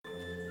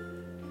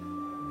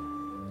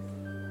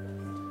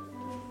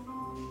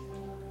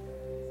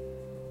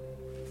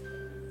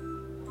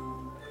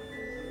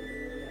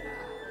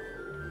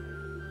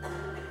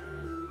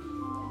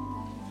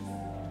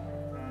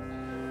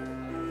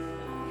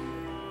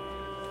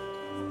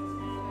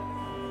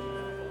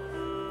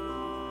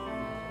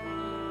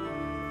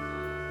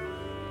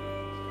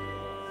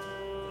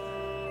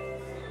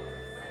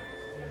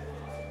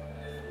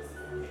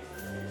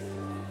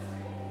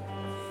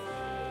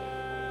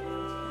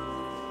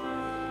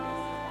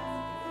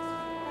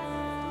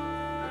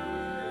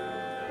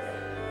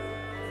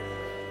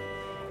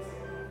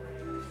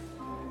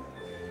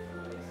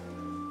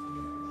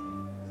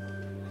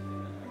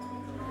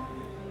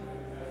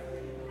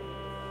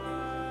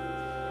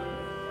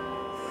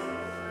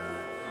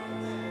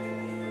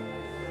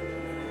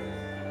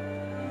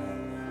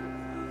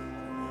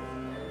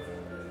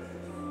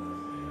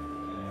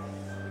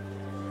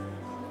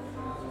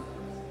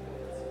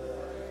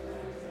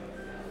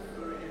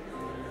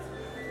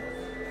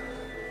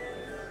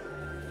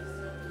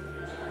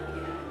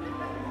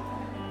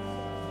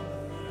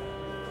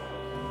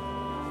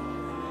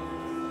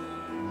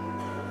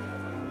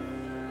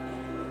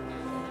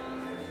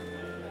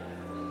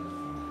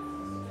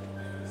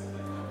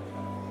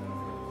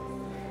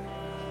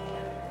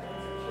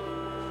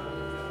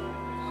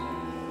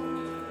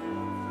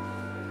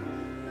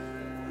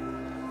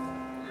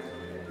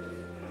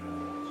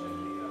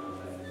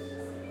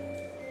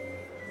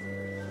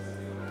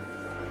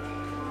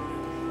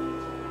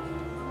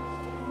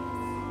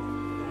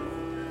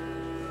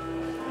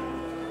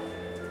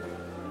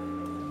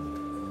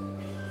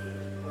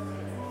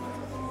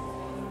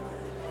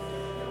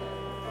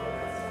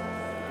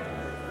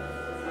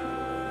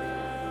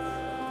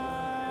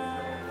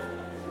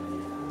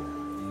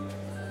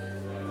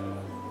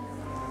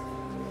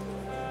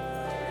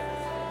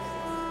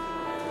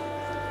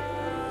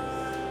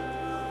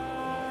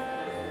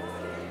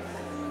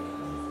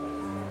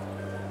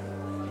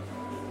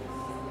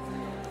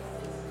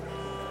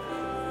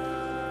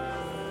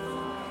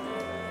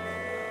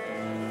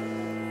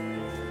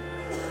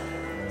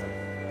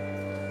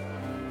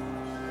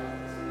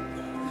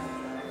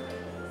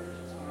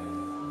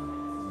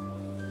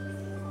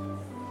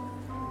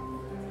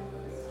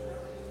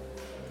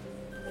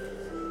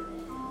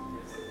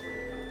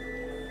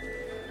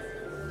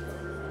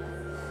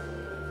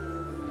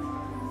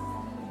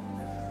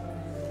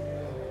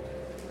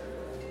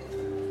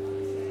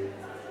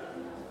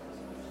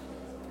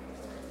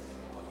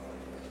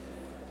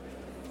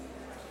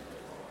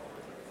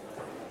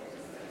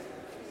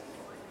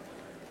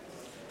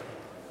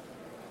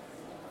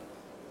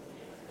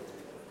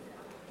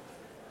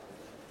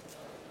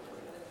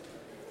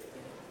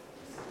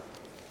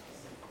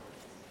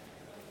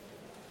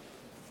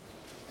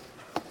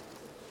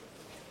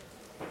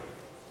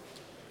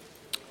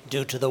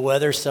Due to the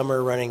weather, some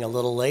are running a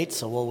little late,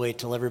 so we'll wait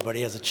till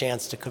everybody has a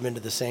chance to come into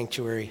the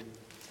sanctuary.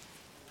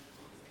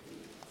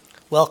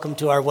 Welcome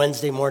to our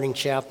Wednesday morning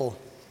chapel.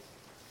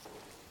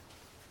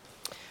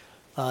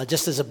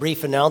 Just as a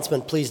brief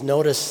announcement, please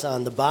notice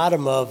on the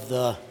bottom of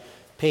the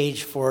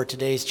page for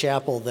today's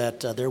chapel that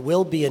there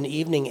will be an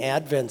evening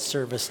Advent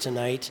service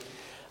tonight.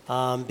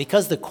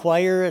 Because the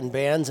choir and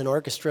bands and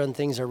orchestra and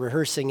things are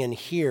rehearsing in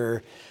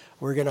here,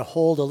 we're going to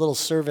hold a little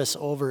service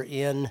over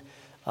in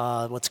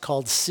what's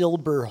called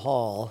Silber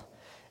Hall,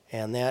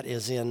 and that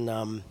is in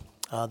the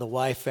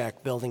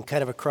YFAC building,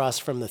 kind of across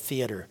from the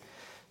theater.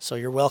 So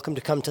you're welcome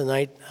to come to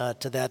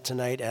that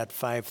tonight at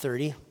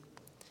 5:30.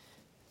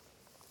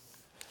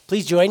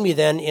 Please join me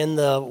then in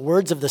the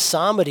words of the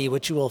psalmody,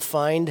 which you will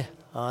find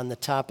on the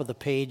top of the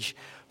page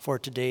for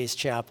today's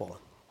chapel.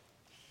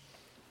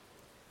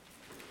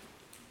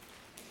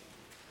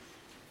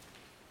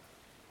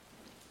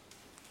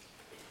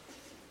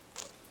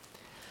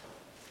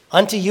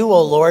 Unto you,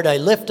 O Lord, I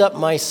lift up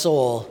my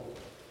soul.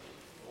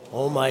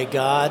 O my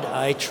God,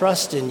 I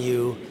trust in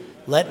you.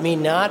 Let me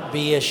not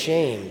be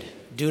ashamed.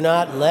 Do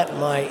not let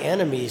my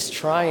enemies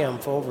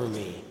triumph over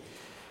me.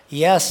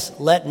 Yes,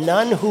 let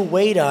none who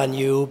wait on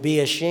you be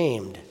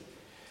ashamed.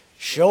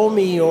 Show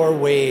me your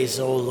ways,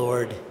 O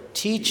Lord.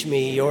 Teach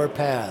me your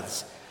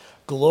paths.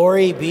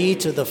 Glory be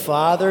to the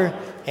Father,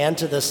 and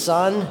to the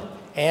Son,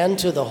 and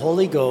to the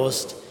Holy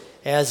Ghost,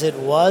 as it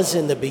was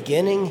in the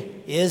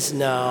beginning, is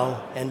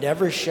now, and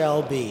ever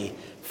shall be,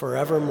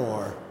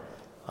 forevermore.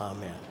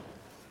 Amen.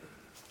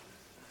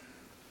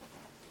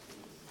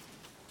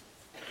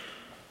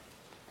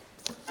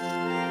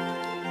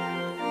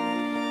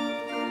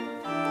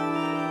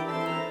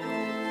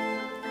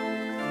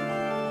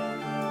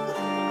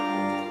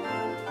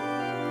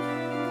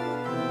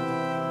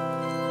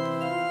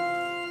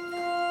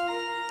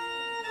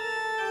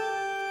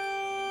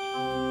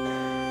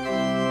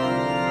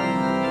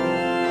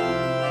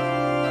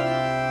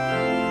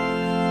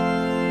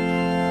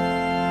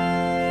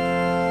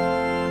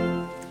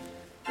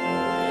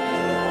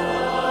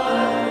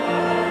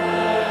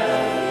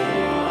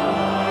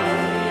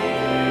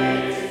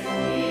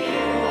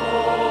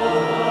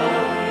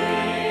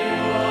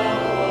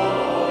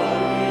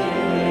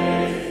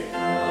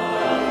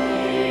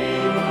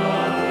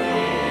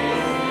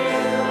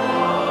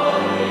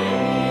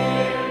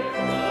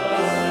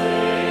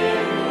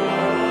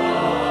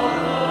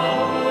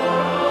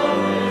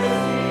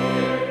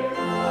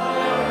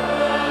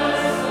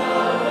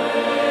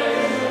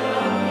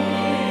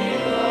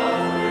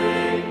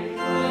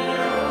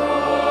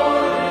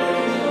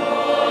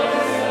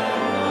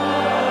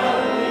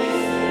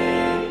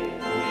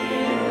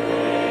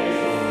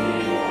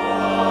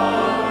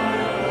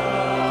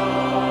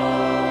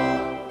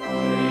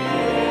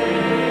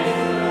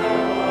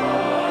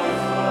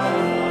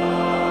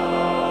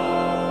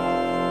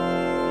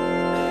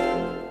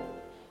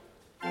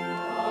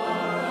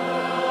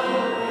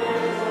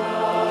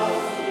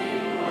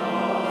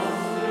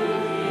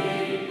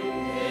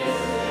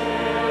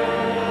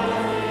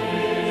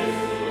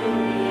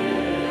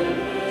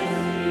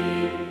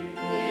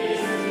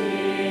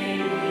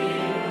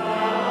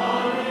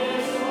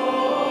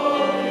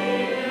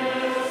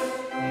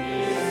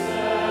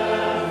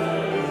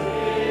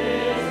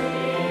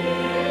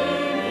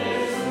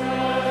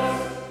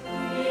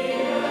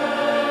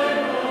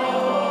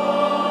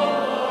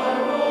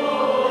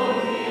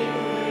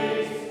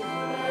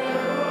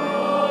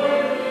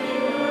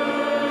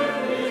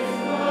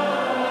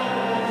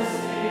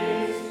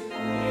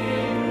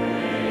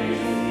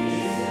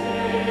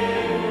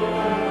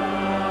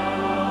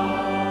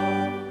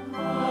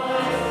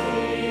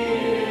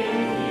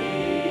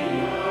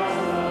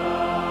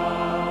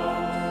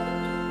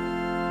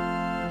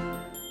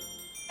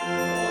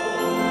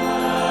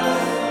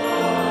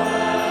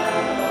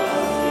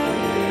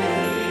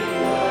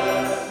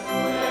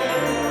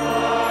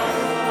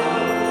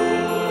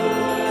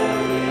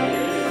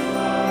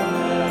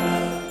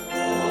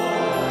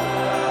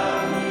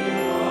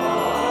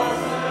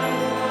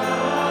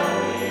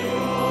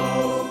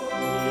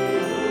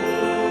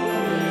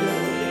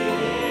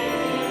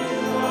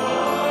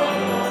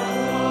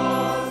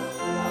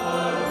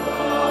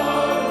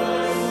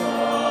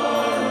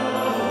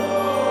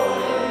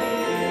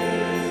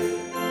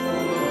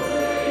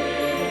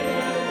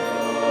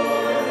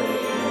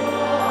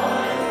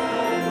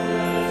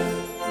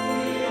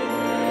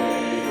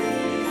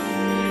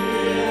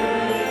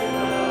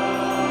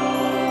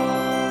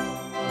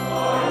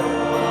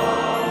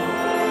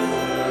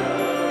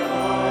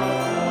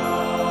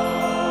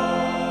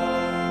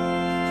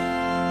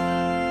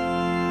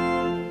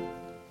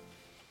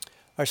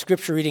 Our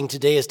scripture reading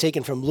today is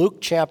taken from Luke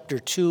chapter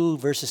 2,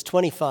 verses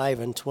 25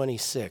 and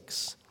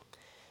 26.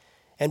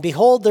 And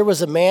behold, there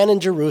was a man in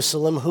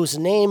Jerusalem whose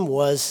name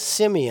was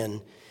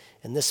Simeon,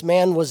 and this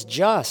man was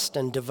just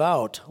and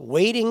devout,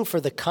 waiting for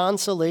the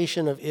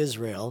consolation of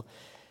Israel,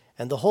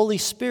 and the Holy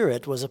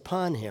Spirit was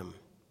upon him.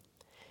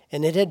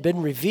 And it had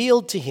been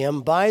revealed to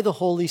him by the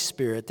Holy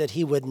Spirit that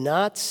he would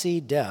not see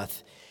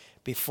death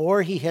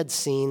before he had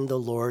seen the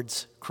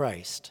Lord's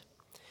Christ.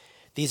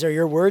 These are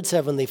your words,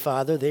 Heavenly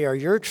Father. They are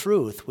your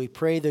truth. We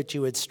pray that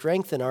you would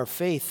strengthen our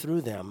faith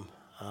through them.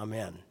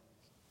 Amen.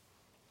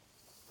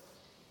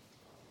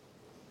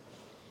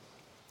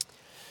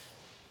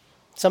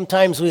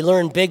 Sometimes we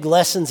learn big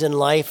lessons in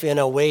life in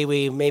a way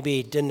we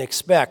maybe didn't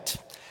expect.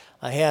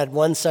 I had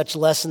one such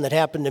lesson that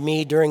happened to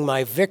me during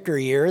my vicar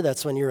year.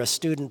 That's when you're a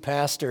student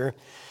pastor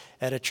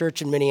at a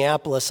church in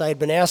Minneapolis. I had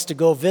been asked to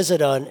go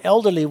visit an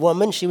elderly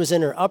woman. She was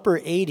in her upper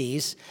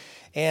 80s,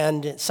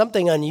 and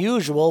something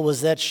unusual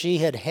was that she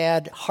had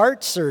had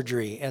heart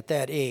surgery at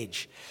that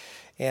age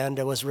and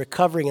was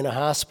recovering in a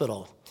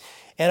hospital.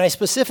 And I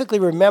specifically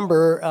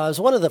remember it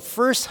was one of the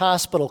first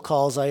hospital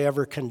calls I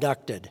ever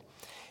conducted.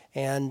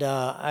 And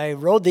I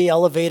rode the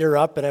elevator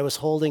up, and I was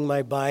holding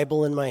my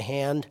Bible in my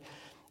hand.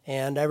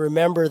 And I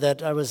remember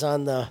that I was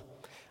on the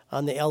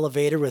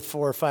elevator with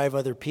 4 or 5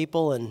 other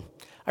people. And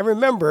I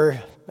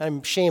remember, I'm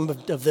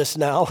ashamed of this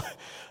now,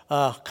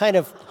 kind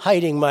of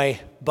hiding my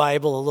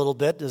Bible a little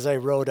bit as I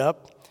rode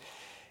up.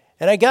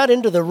 And I got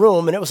into the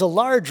room, and it was a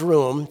large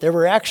room. There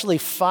were actually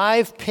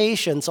 5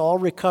 patients all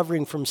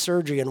recovering from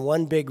surgery in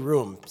one big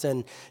room.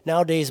 And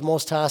nowadays,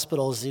 most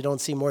hospitals, you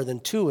don't see more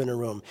than 2 in a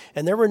room.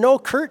 And there were no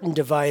curtain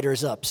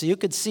dividers up, so you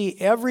could see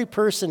every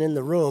person in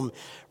the room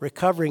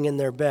recovering in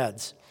their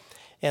beds.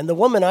 And the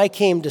woman I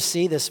came to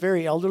see, this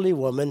very elderly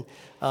woman,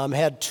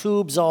 had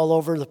tubes all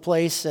over the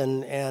place,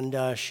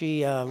 and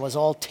she was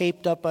all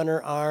taped up on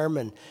her arm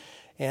and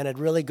had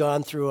really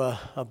gone through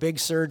a big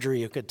surgery,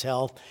 you could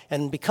tell.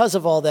 And because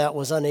of all that,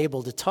 was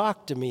unable to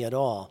talk to me at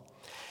all.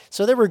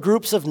 So there were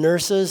groups of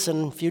nurses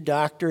and a few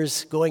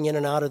doctors going in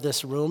and out of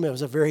this room. It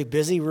was a very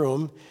busy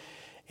room.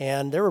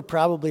 And there were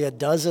probably a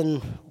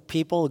dozen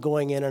people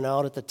going in and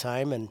out at the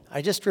time. And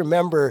I just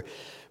remember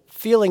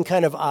feeling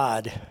kind of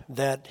odd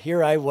that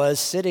here I was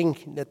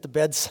sitting at the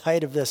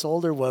bedside of this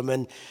older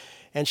woman,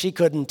 and she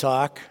couldn't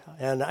talk.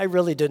 And I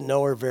really didn't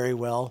know her very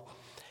well.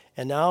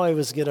 And now I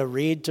was going to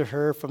read to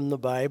her from the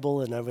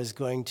Bible, and I was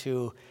going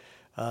to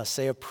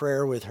say a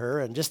prayer with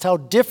her, and just how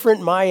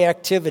different my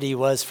activity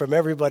was from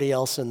everybody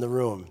else in the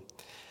room.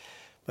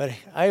 But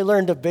I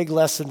learned a big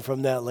lesson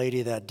from that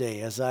lady that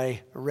day as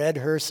I read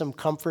her some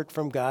comfort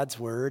from God's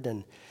Word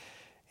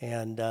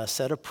and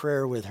said a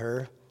prayer with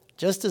her.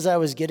 Just as I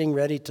was getting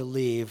ready to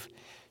leave,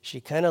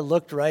 she kind of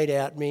looked right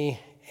at me,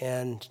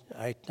 and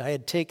I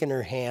had taken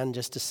her hand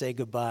just to say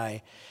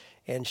goodbye.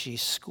 And she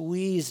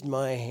squeezed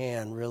my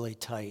hand really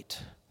tight.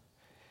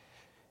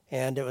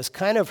 And it was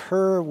kind of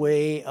her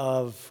way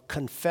of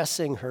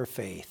confessing her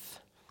faith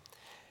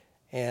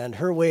and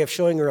her way of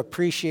showing her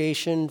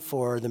appreciation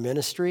for the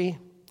ministry,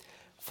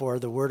 for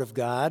the Word of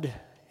God,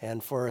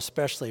 and for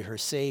especially her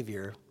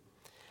Savior.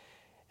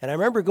 And I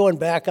remember going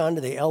back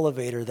onto the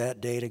elevator that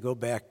day to go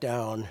back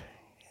down,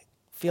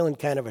 feeling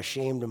kind of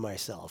ashamed of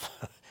myself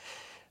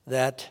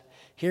that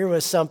here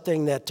was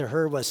something that to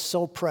her was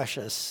so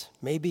precious,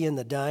 maybe in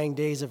the dying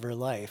days of her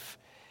life.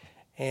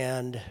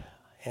 And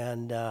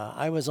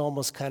I was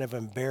almost kind of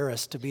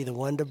embarrassed to be the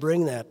one to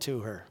bring that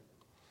to her.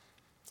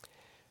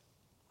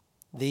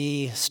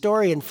 The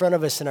story in front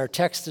of us in our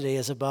text today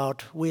is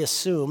about, we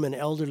assume, an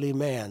elderly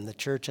man. The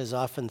church has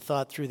often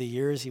thought through the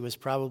years he was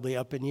probably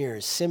up in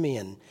years,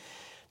 Simeon.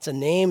 It's a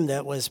name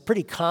that was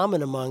pretty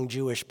common among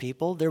Jewish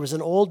people. There was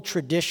an old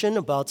tradition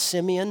about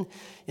Simeon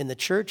in the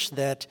church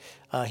that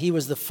he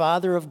was the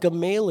father of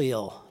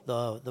Gamaliel,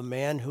 the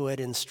man who had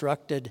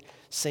instructed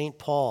St.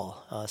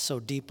 Paul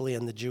so deeply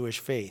in the Jewish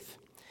faith.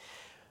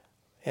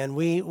 And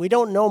we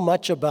don't know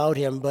much about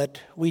him, but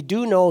we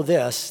do know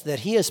this, that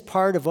he is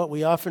part of what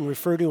we often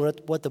refer to,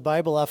 what the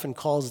Bible often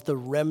calls the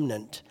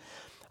remnant.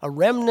 A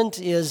remnant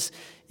is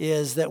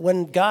that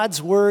when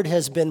God's word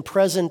has been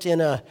present in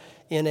a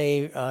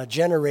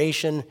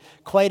generation,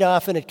 quite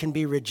often it can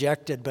be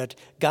rejected, but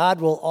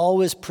God will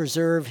always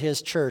preserve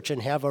his church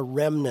and have a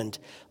remnant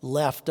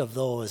left of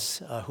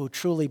those who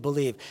truly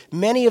believe.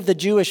 Many of the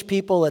Jewish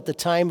people at the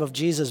time of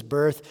Jesus'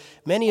 birth,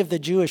 many of the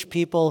Jewish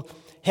people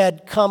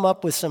had come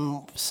up with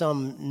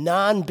some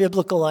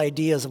non-biblical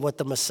ideas of what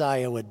the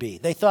Messiah would be.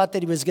 They thought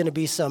that he was going to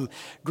be some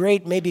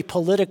great, maybe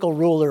political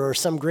ruler or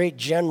some great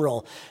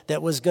general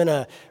that was going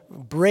to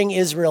bring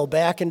Israel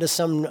back into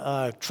some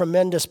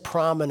tremendous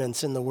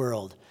prominence in the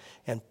world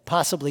and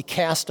possibly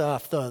cast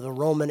off the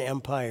Roman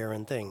Empire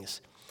and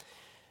things.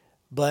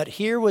 But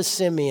here was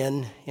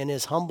Simeon in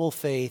his humble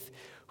faith,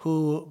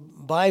 who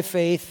by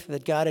faith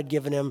that God had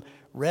given him,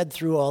 read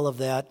through all of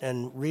that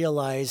and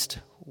realized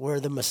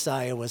where the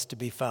Messiah was to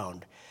be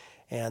found,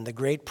 and the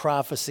great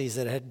prophecies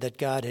that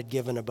God had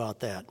given about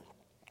that.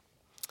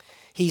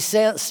 He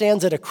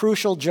stands at a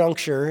crucial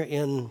juncture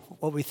in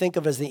what we think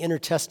of as the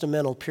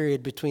intertestamental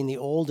period between the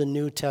Old and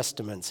New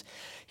Testaments.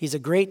 He's a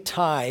great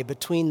tie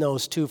between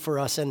those two for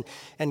us, and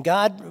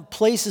God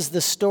places the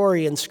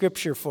story in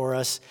Scripture for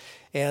us,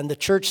 and the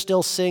church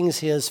still sings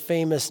his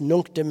famous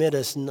Nunc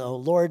Dimittis, "O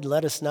Lord,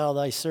 let us now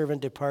thy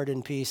servant depart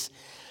in peace,"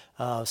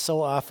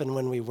 so often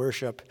when we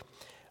worship.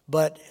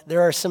 But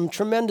there are some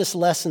tremendous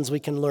lessons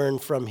we can learn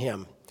from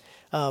him.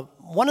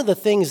 One of the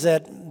things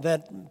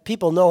that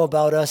people know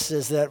about us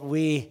is that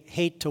we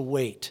hate to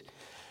wait.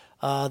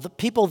 The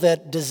people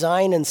that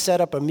design and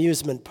set up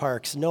amusement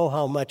parks know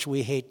how much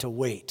we hate to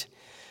wait.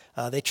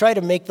 They try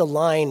to make the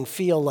line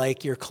feel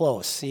like you're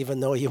close, even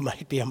though you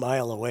might be a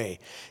mile away.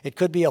 It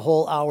could be a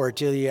whole hour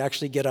till you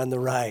actually get on the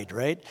ride,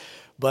 right?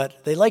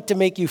 But they like to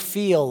make you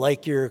feel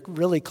like you're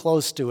really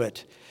close to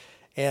it.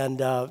 And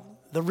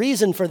the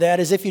reason for that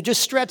is if you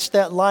just stretch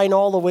that line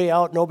all the way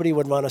out, nobody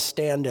would want to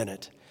stand in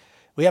it.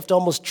 We have to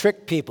almost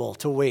trick people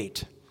to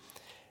wait.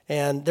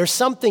 And there's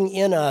something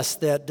in us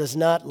that does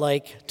not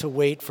like to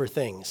wait for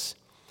things.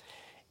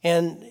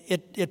 And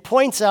it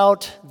points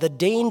out the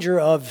danger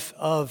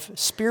of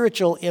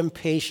spiritual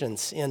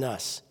impatience in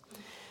us.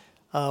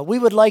 We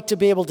would like to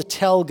be able to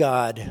tell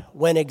God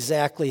when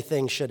exactly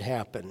things should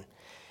happen.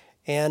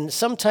 And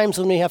sometimes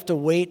when we have to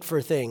wait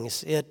for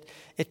things,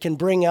 it can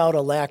bring out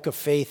a lack of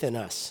faith in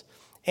us.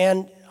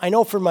 And I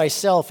know for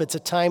myself, it's a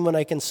time when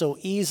I can so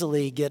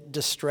easily get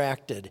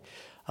distracted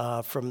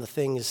from the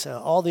things,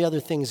 all the other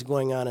things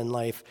going on in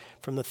life,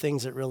 from the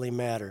things that really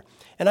matter.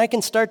 And I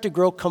can start to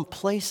grow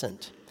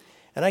complacent.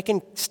 And I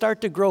can start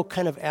to grow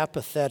kind of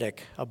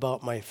apathetic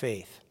about my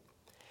faith.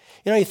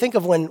 You know, you think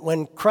of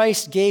when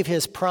Christ gave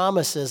his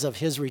promises of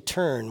his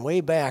return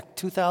way back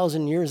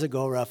 2,000 years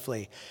ago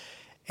roughly,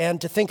 and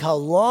to think how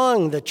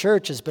long the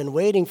church has been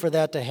waiting for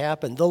that to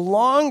happen, the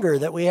longer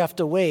that we have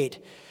to wait.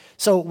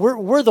 So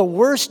we're the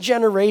worst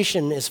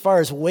generation as far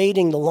as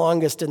waiting the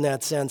longest in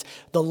that sense.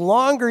 The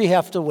longer you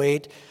have to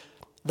wait,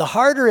 the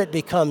harder it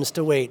becomes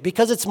to wait,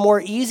 because it's more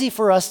easy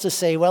for us to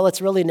say, well, it's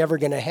really never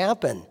going to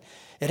happen.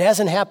 It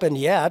hasn't happened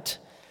yet,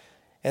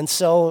 and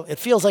so it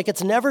feels like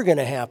it's never going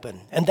to happen.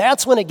 And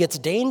that's when it gets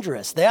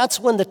dangerous. That's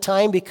when the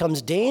time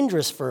becomes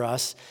dangerous for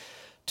us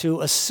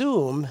to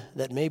assume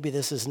that maybe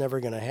this is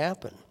never going to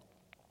happen.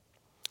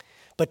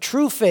 But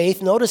true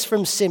faith, notice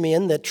from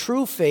Simeon that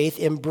true faith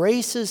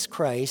embraces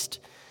Christ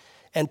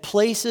and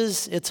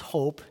places its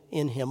hope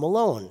in him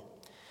alone.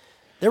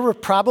 There were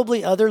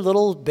probably other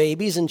little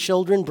babies and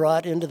children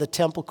brought into the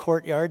temple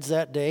courtyards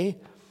that day,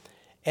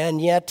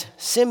 and yet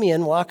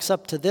Simeon walks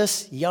up to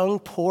this young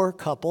poor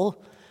couple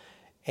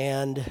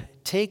and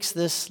takes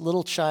this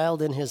little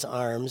child in his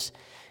arms.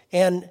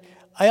 And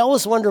I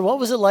always wonder, what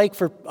was it like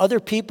for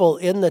other people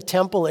in the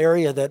temple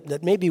area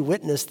that maybe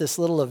witnessed this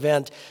little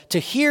event to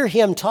hear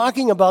him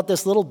talking about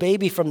this little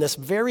baby from this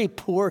very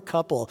poor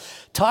couple,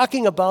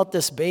 talking about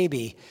this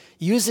baby,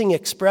 using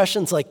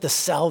expressions like the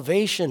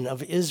salvation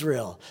of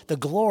Israel, the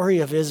glory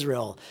of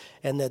Israel,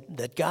 and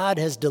that God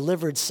has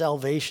delivered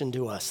salvation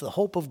to us, the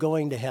hope of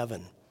going to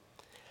heaven.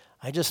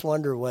 I just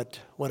wonder what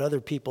other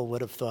people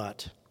would have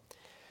thought.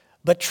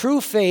 But true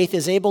faith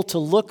is able to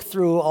look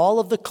through all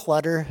of the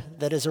clutter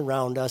that is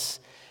around us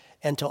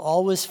and to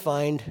always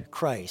find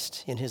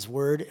Christ in his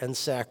word and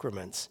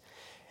sacraments.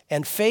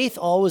 And faith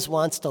always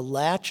wants to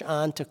latch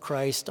on to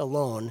Christ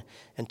alone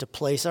and to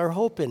place our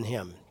hope in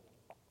him.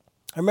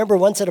 I remember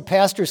once at a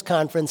pastor's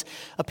conference,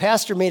 a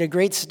pastor made a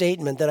great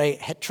statement that I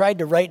had tried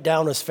to write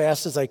down as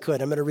fast as I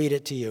could. I'm going to read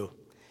it to you.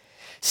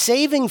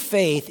 Saving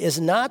faith is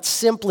not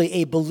simply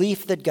a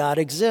belief that God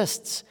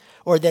exists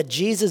or that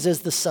Jesus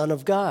is the Son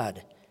of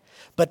God,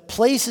 but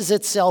places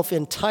itself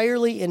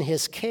entirely in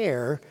his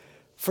care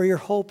for your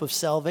hope of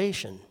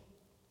salvation.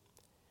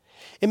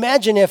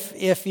 Imagine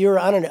if you're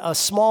on a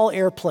small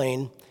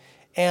airplane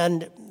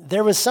and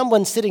there was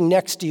someone sitting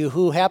next to you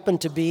who happened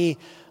to be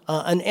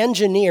an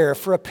engineer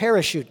for a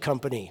parachute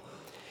company.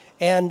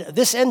 And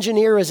this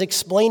engineer is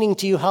explaining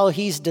to you how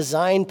he's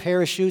designed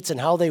parachutes and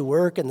how they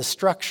work and the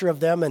structure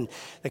of them and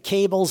the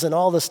cables and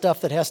all the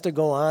stuff that has to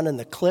go on and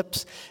the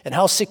clips and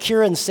how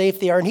secure and safe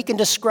they are. And he can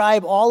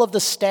describe all of the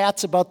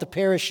stats about the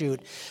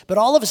parachute. But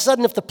all of a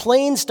sudden, if the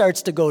plane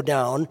starts to go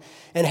down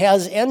and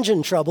has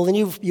engine trouble and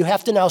you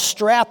have to now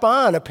strap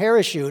on a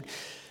parachute,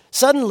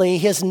 suddenly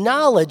his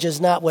knowledge is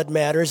not what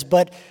matters,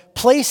 but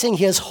placing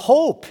his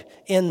hope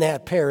in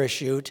that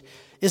parachute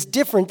is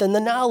different than the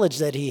knowledge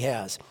that he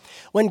has.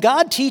 When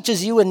God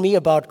teaches you and me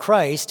about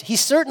Christ, he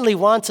certainly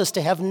wants us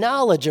to have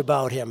knowledge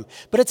about him,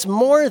 but it's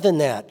more than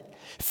that.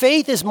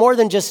 Faith is more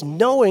than just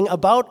knowing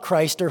about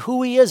Christ or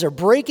who he is or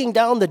breaking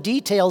down the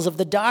details of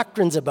the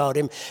doctrines about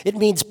him. It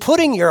means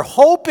putting your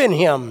hope in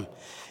him.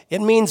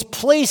 It means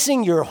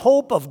placing your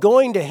hope of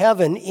going to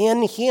heaven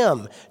in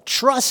him,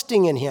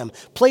 trusting in him,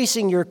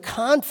 placing your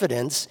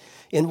confidence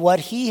in what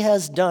he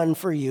has done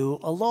for you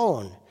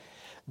alone.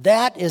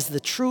 That is the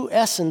true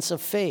essence of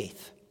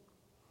faith.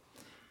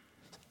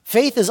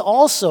 Faith is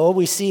also,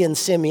 we see in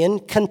Simeon,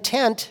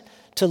 content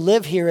to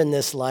live here in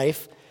this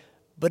life,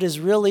 but is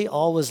really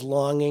always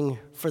longing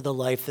for the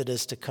life that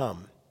is to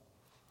come.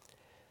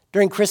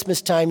 During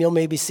Christmas time, you'll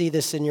maybe see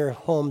this in your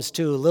homes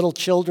too. Little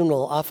children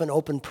will often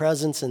open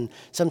presents, and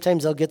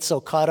sometimes they'll get so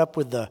caught up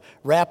with the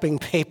wrapping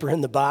paper in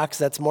the box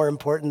that's more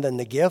important than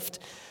the gift.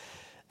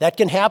 That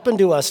can happen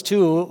to us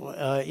too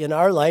in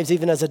our lives,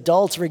 even as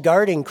adults,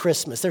 regarding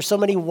Christmas. There's so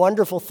many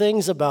wonderful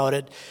things about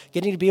it,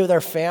 getting to be with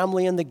our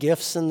family and the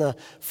gifts and the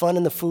fun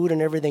and the food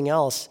and everything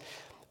else.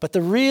 But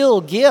the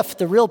real gift,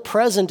 the real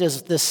present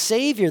is the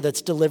Savior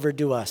that's delivered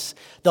to us,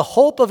 the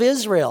hope of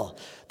Israel,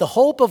 the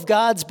hope of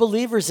God's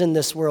believers in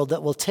this world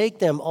that will take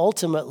them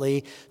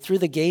ultimately through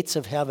the gates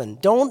of heaven.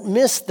 Don't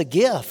miss the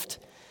gift.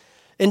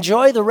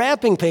 Enjoy the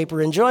wrapping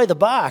paper, enjoy the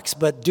box,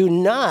 but do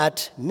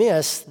not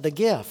miss the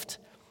gift.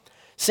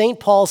 St.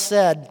 Paul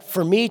said,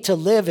 "For me to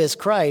live is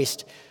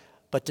Christ,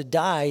 but to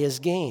die is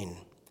gain."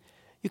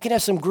 You can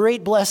have some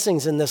great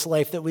blessings in this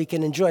life that we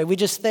can enjoy. We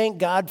just thank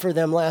God for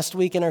them last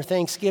week in our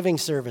Thanksgiving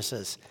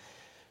services.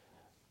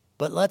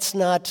 But let's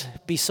not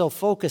be so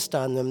focused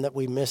on them that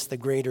we miss the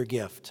greater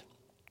gift.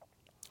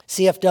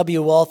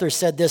 C.F.W. Walther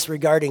said this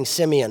regarding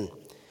Simeon: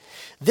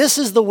 "This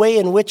is the way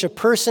in which a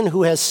person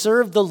who has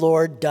served the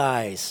Lord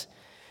dies.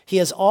 He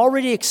has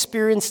already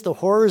experienced the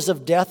horrors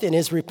of death in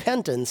his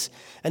repentance,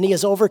 and he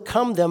has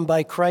overcome them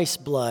by Christ's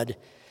blood.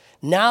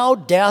 Now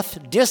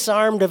death,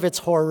 disarmed of its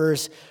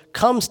horrors,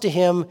 comes to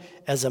him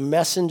as a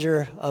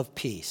messenger of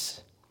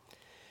peace."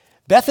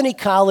 Bethany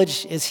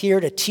College is here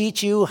to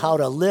teach you how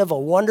to live a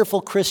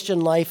wonderful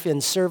Christian life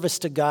in service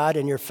to God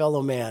and your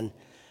fellow man.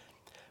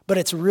 But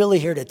it's really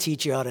here to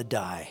teach you how to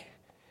die.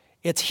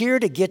 It's here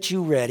to get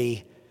you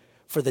ready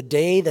for the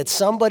day that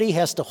somebody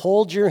has to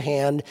hold your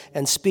hand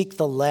and speak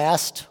the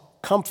last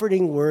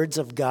comforting words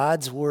of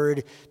God's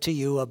word to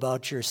you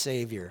about your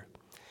Savior.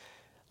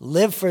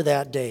 Live for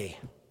that day.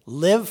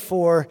 Live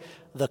for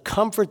the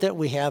comfort that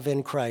we have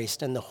in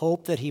Christ and the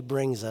hope that he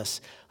brings us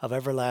of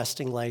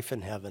everlasting life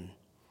in heaven.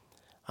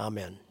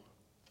 Amen.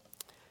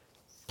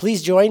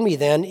 Please join me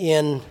then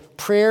in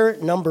prayer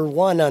number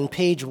 1 on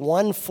page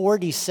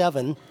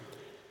 147,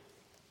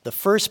 the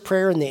first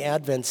prayer in the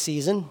Advent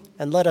season,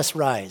 and let us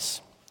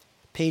rise.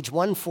 Page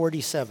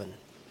 147.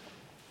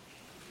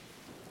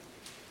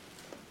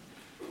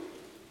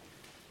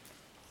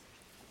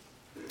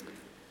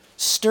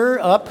 Stir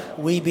up,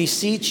 we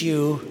beseech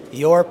you,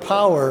 your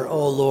power,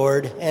 O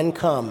Lord, and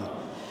come,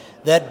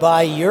 that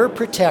by your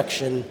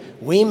protection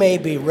we may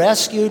be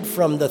rescued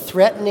from the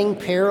threatening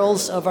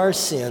perils of our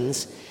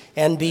sins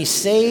and be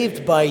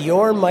saved by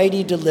your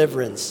mighty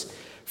deliverance.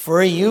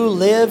 For you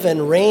live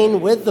and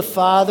reign with the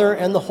Father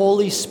and the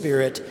Holy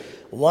Spirit,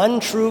 one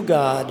true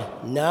God,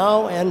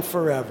 now and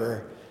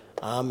forever.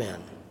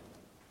 Amen.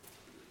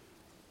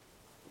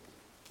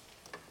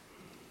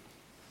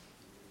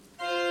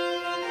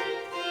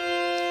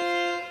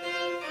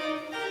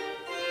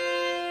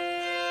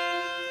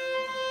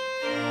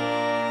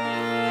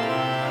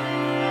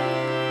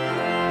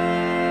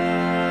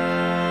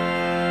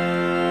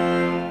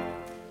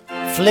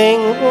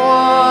 Fling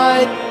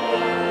wide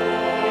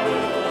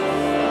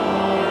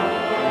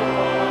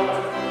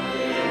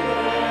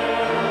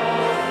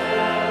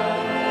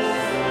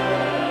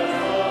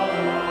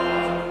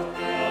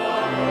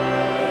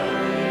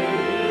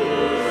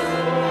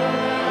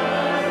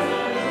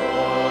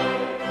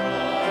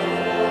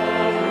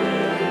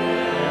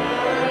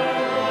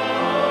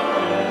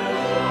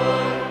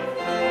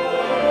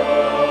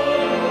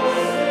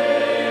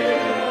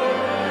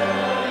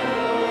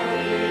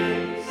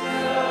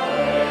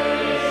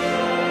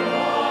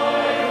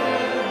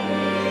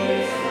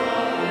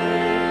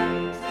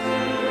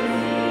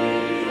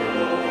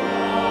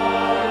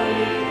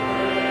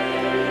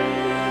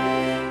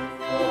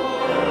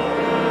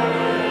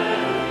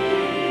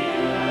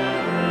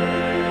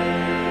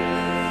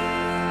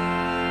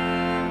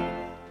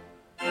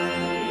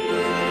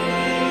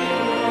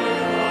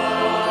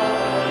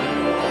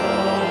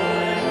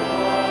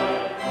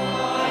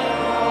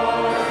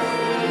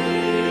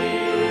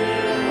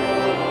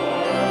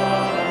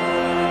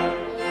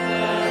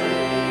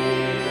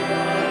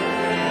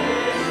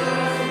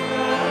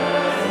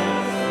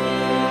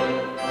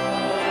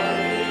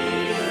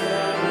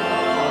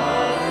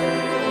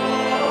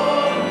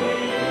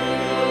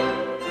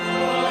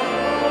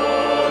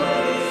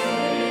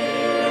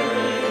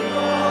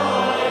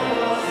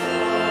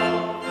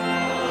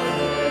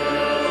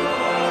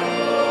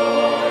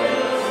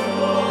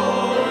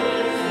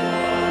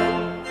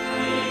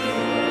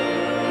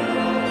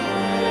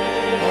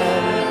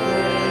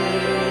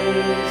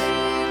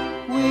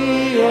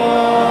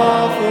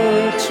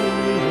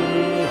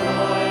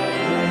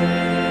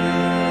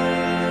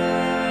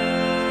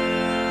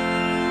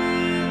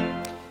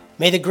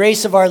May the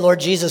grace of our Lord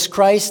Jesus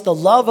Christ, the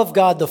love of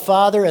God the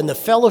Father, and the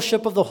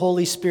fellowship of the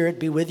Holy Spirit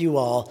be with you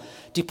all.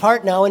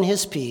 Depart now in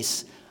his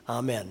peace.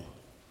 Amen.